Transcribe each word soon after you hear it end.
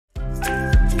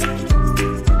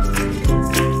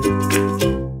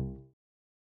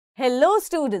Hello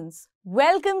students,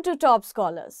 welcome to Top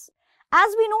Scholars.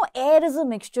 As we know, air is a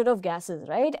mixture of gases,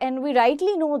 right? And we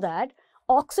rightly know that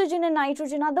oxygen and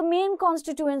nitrogen are the main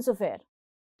constituents of air.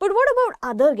 But what about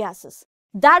other gases?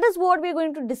 That is what we are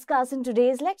going to discuss in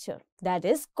today's lecture. That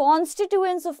is,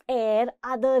 constituents of air,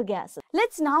 other gases.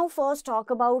 Let's now first talk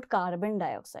about carbon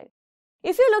dioxide.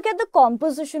 If you look at the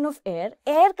composition of air,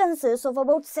 air consists of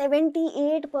about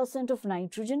 78% of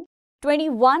nitrogen,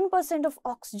 21% of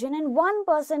oxygen and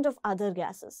 1% of other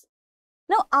gases.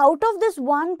 Now, out of this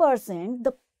 1%,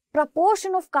 the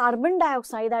proportion of carbon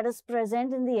dioxide that is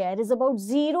present in the air is about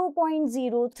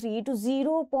 0.03 to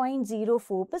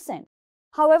 0.04%.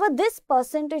 However, this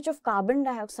percentage of carbon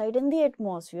dioxide in the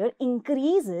atmosphere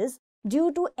increases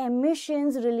due to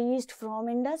emissions released from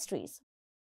industries.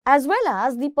 As well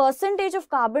as the percentage of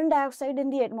carbon dioxide in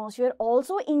the atmosphere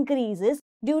also increases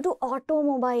due to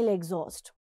automobile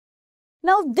exhaust.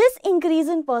 Now, this increase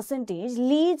in percentage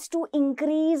leads to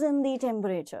increase in the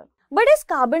temperature. But is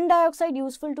carbon dioxide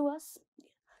useful to us?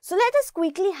 So, let us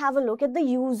quickly have a look at the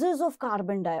uses of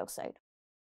carbon dioxide.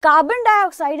 Carbon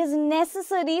dioxide is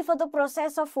necessary for the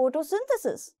process of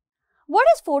photosynthesis. What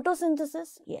is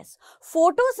photosynthesis? Yes,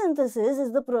 photosynthesis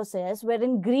is the process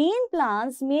wherein green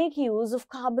plants make use of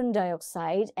carbon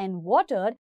dioxide and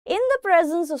water in the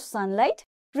presence of sunlight,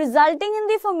 resulting in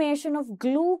the formation of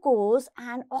glucose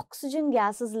and oxygen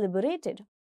gases liberated.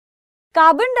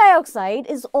 Carbon dioxide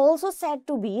is also said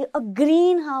to be a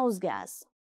greenhouse gas.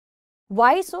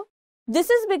 Why so? This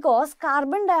is because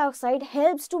carbon dioxide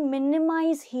helps to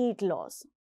minimize heat loss.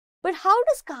 But how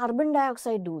does carbon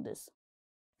dioxide do this?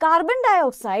 Carbon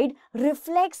dioxide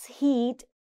reflects heat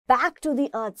back to the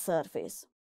Earth's surface,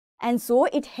 and so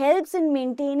it helps in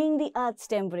maintaining the Earth's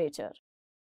temperature.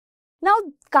 Now,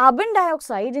 carbon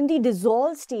dioxide in the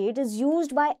dissolved state is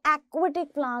used by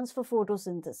aquatic plants for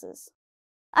photosynthesis.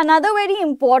 Another very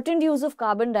important use of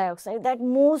carbon dioxide that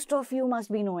most of you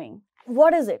must be knowing.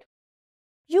 What is it?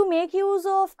 You make use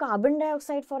of carbon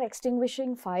dioxide for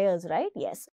extinguishing fires, right?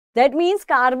 Yes. That means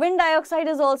carbon dioxide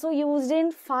is also used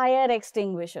in fire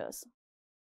extinguishers.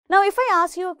 Now, if I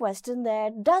ask you a question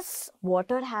that, does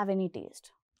water have any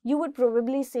taste? You would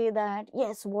probably say that,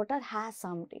 yes, water has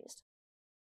some taste.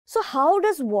 So, how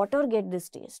does water get this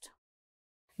taste?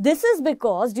 This is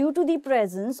because due to the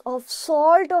presence of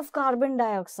salt of carbon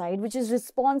dioxide, which is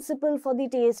responsible for the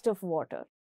taste of water.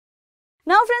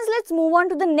 Now, friends, let's move on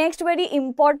to the next very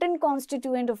important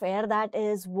constituent of air, that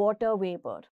is water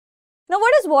vapor. Now,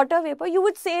 what is water vapor? You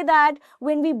would say that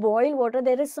when we boil water,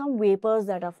 there is some vapors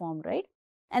that are formed, right?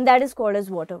 And that is called as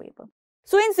water vapor.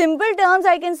 So, in simple terms,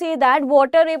 I can say that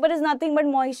water vapor is nothing but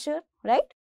moisture,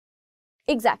 right?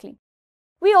 Exactly.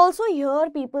 We also hear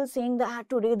people saying that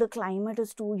today the climate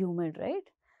is too humid, right?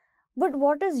 But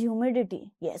what is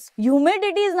humidity? Yes,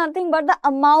 humidity is nothing but the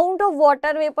amount of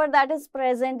water vapor that is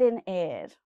present in air.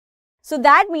 So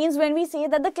that means when we say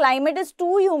that the climate is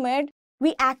too humid,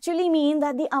 we actually mean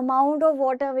that the amount of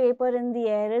water vapor in the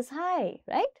air is high,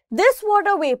 right? This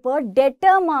water vapor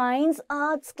determines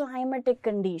Earth's climatic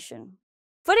condition.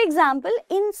 For example,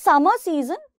 in summer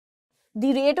season,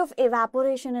 the rate of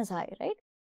evaporation is high, right?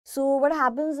 So what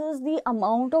happens is the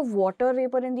amount of water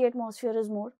vapor in the atmosphere is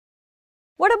more.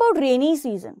 What about rainy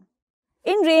season?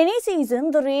 In rainy season,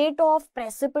 the rate of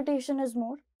precipitation is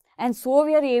more, and so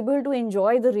we are able to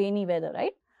enjoy the rainy weather,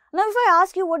 right? Now, if I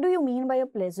ask you, what do you mean by a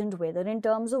pleasant weather in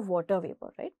terms of water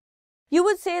vapor, right? You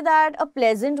would say that a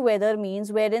pleasant weather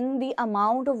means wherein the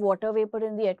amount of water vapor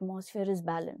in the atmosphere is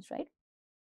balanced, right?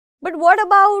 But what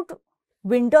about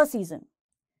winter season?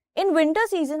 In winter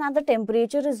season, as the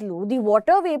temperature is low, the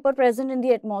water vapor present in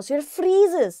the atmosphere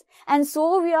freezes, and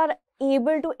so we are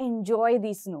able to enjoy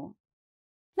the snow.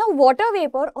 Now, water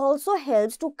vapor also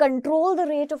helps to control the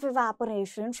rate of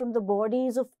evaporation from the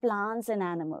bodies of plants and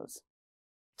animals.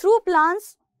 Through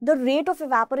plants, the rate of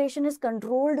evaporation is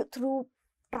controlled through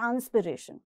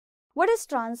transpiration. What is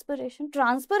transpiration?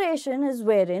 Transpiration is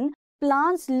wherein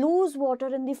plants lose water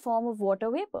in the form of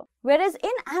water vapor. Whereas in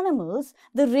animals,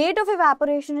 the rate of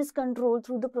evaporation is controlled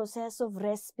through the process of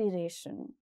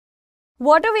respiration.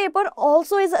 Water vapor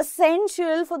also is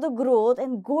essential for the growth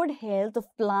and good health of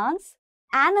plants,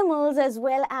 animals as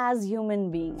well as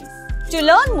human beings. To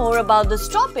learn more about this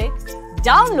topic,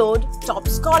 download Top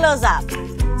Scholars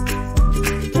app.